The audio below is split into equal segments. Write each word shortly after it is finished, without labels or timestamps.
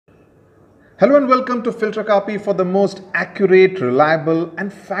Hello and welcome to Filter Kaapi for the most accurate, reliable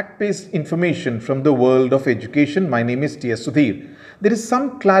and fact-based information from the world of education. My name is T.S. Sudhir. There is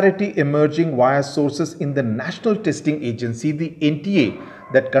some clarity emerging via sources in the National Testing Agency, the NTA,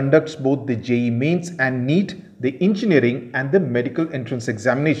 that conducts both the JEE Mains and NEET, the engineering and the medical entrance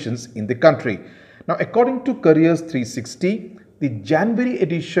examinations in the country. Now, according to Careers 360, the January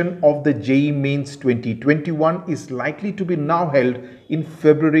edition of the JEE Mains 2021 is likely to be now held in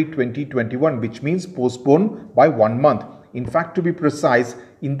February 2021, which means postponed by 1 month. In fact, to be precise,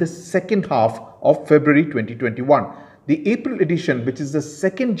 in the second half of February 2021. The April edition, which is the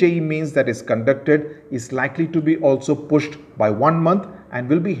second JEE Mains that is conducted, is likely to be also pushed by 1 month and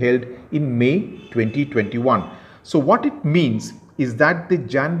will be held in May 2021. So what it means is that the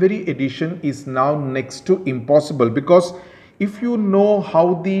January edition is now next to impossible, because if you know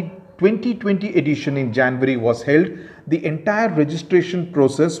how the 2020 edition in January was held, the entire registration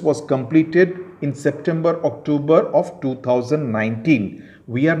process was completed in September-October of 2019.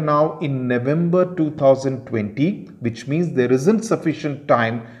 We are now in November 2020, which means there isn't sufficient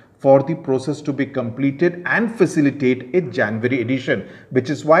time for the process to be completed and facilitate a January edition,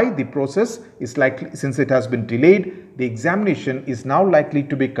 which is why the process is likely, since it has been delayed, the examination is now likely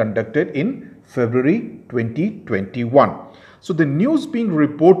to be conducted in February 2021. So the news being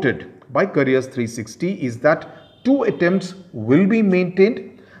reported by Careers 360 is that 2 attempts will be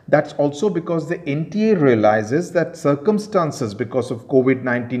maintained. That's also because the NTA realizes that circumstances because of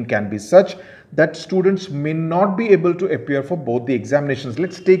COVID-19 can be such that students may not be able to appear for both the examinations.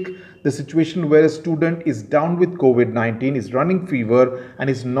 Let's take the situation where a student is down with COVID-19, is running fever and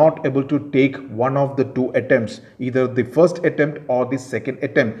is not able to take one of the 2 attempts, either the first attempt or the second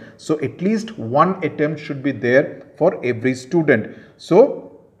attempt. So at least 1 attempt should be there for every student.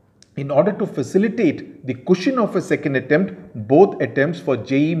 So in order to facilitate the cushion of a second attempt, both attempts for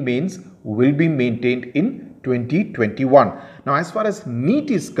JEE Mains will be maintained in 2021. Now, as far as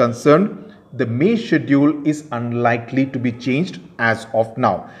NEET is concerned, the May schedule is unlikely to be changed as of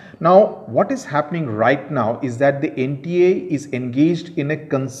now. Now, what is happening right now is that the NTA is engaged in a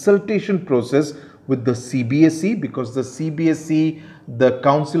consultation process with the CBSE, because the CBSE, the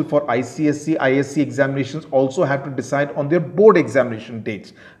Council for ICSE, ISC examinations also have to decide on their board examination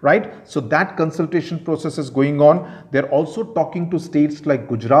dates, right? So that consultation process is going on. They're also talking to states like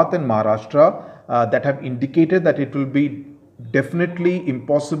Gujarat and Maharashtra that have indicated that it will be definitely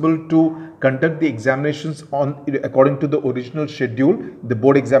impossible to conduct the examinations according to the original schedule, the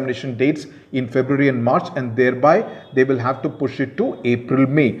board examination dates in February and March, and thereby they will have to push it to April,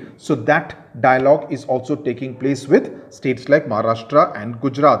 May. So that dialogue is also taking place with states like Maharashtra and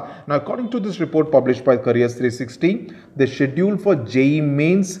Gujarat. Now, according to this report published by Careers 360, the schedule for JEE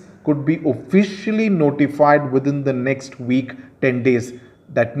Mains could be officially notified within the next week, 10 days.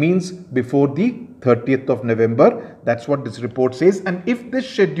 That means before the 30th of November. That's what this report says. And if this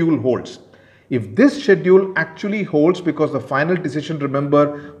schedule holds, if this schedule actually holds, because the final decision,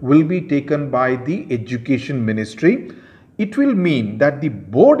 remember, will be taken by the Education Ministry, it will mean that the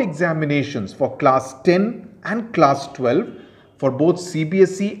board examinations for class 10 and class 12 for both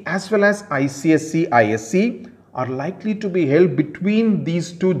CBSE as well as ICSE, ISC are likely to be held between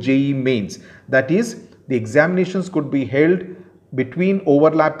these 2 JEE Mains. That is, the examinations could be held between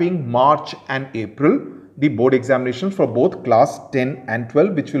overlapping March and April, the board examinations for both class 10 and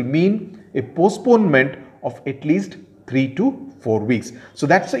 12, which will mean a postponement of at least 3 to 4 weeks. So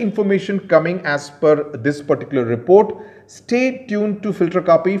that's the information coming as per this particular report. Stay tuned to Filter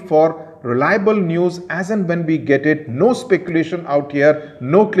Kaapi for reliable news as and when we get it. No speculation out here,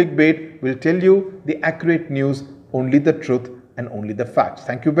 no clickbait. We'll tell you the accurate news, only the truth and only the facts.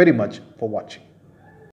 Thank you very much for watching.